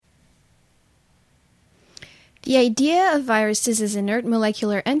The idea of viruses as inert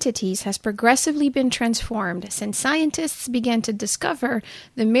molecular entities has progressively been transformed since scientists began to discover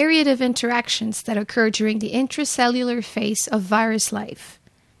the myriad of interactions that occur during the intracellular phase of virus life.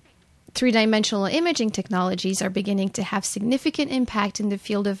 Three-dimensional imaging technologies are beginning to have significant impact in the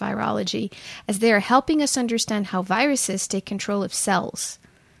field of virology, as they are helping us understand how viruses take control of cells.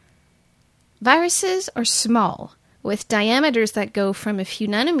 Viruses are small. With diameters that go from a few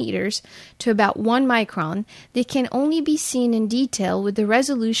nanometers to about 1 micron, they can only be seen in detail with the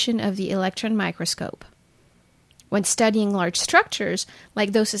resolution of the electron microscope. When studying large structures,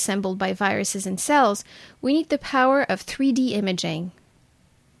 like those assembled by viruses in cells, we need the power of 3D imaging.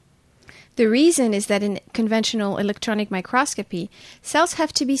 The reason is that in conventional electronic microscopy, cells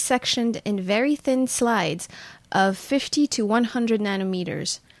have to be sectioned in very thin slides of 50 to 100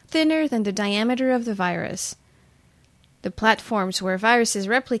 nanometers, thinner than the diameter of the virus. The platforms where viruses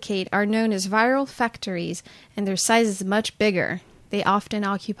replicate are known as viral factories, and their size is much bigger. They often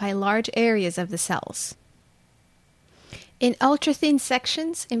occupy large areas of the cells. In ultra-thin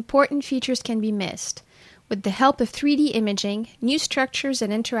sections, important features can be missed. With the help of 3D imaging, new structures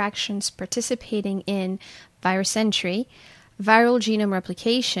and interactions participating in virus entry, viral genome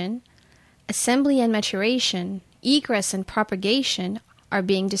replication, assembly and maturation, egress and propagation are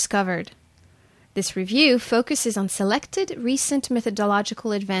being discovered. This review focuses on selected recent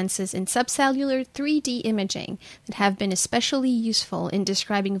methodological advances in subcellular 3D imaging that have been especially useful in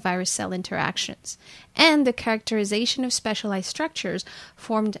describing virus-cell interactions, and the characterization of specialized structures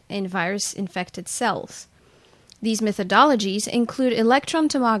formed in virus-infected cells. These methodologies include electron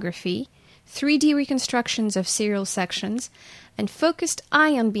tomography, 3D reconstructions of serial sections, and focused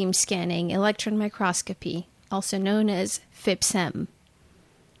ion beam scanning electron microscopy, also known as FIPSEM.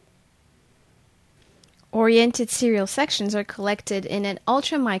 Oriented serial sections are collected in an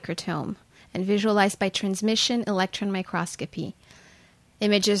ultramicrotome and visualized by transmission electron microscopy.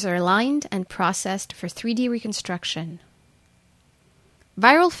 Images are aligned and processed for 3D reconstruction.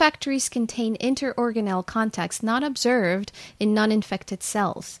 Viral factories contain interorganelle contacts not observed in non-infected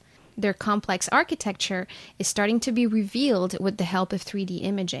cells. Their complex architecture is starting to be revealed with the help of 3D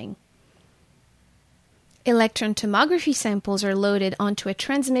imaging. Electron tomography samples are loaded onto a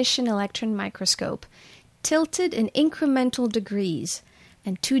transmission electron microscope, tilted in incremental degrees,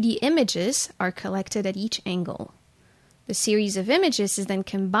 and 2D images are collected at each angle. The series of images is then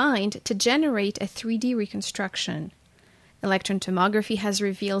combined to generate a 3D reconstruction. Electron tomography has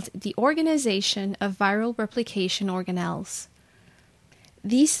revealed the organization of viral replication organelles.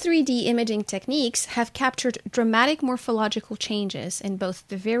 These 3D imaging techniques have captured dramatic morphological changes in both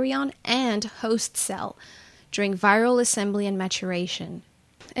the virion and host cell during viral assembly and maturation.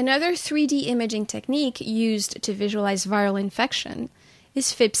 Another 3D imaging technique used to visualize viral infection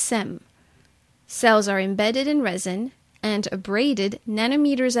is FIPSEM. Cells are embedded in resin and abraded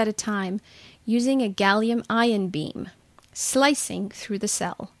nanometers at a time using a gallium ion beam, slicing through the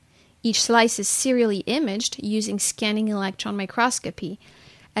cell. Each slice is serially imaged using scanning electron microscopy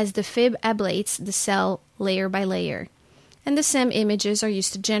as the FIB ablates the cell layer by layer, and the SEM images are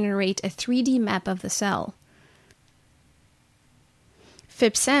used to generate a 3D map of the cell.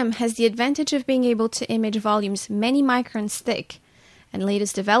 FIPSEM has the advantage of being able to image volumes many microns thick, and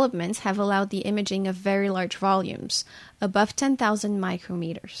latest developments have allowed the imaging of very large volumes, above 10,000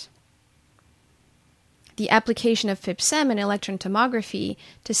 micrometers. The application of FIPSEM and electron tomography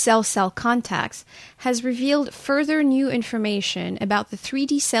to cell-cell contacts has revealed further new information about the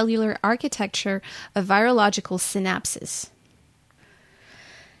 3D cellular architecture of virological synapses.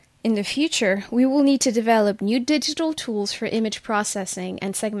 In the future, we will need to develop new digital tools for image processing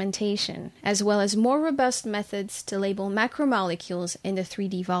and segmentation, as well as more robust methods to label macromolecules in the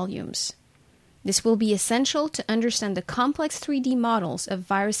 3D volumes. This will be essential to understand the complex 3D models of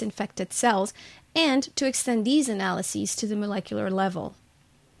virus-infected cells and to extend these analyses to the molecular level.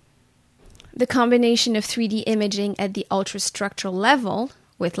 The combination of 3D imaging at the ultrastructural level,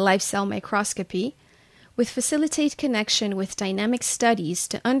 with live cell microscopy, would facilitate connection with dynamic studies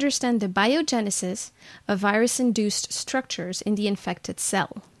to understand the biogenesis of virus-induced structures in the infected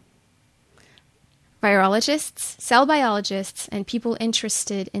cell. Virologists, cell biologists, and people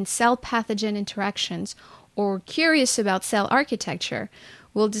interested in cell-pathogen interactions or curious about cell architecture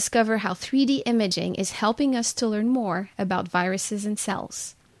will discover how 3D imaging is helping us to learn more about viruses and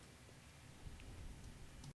cells.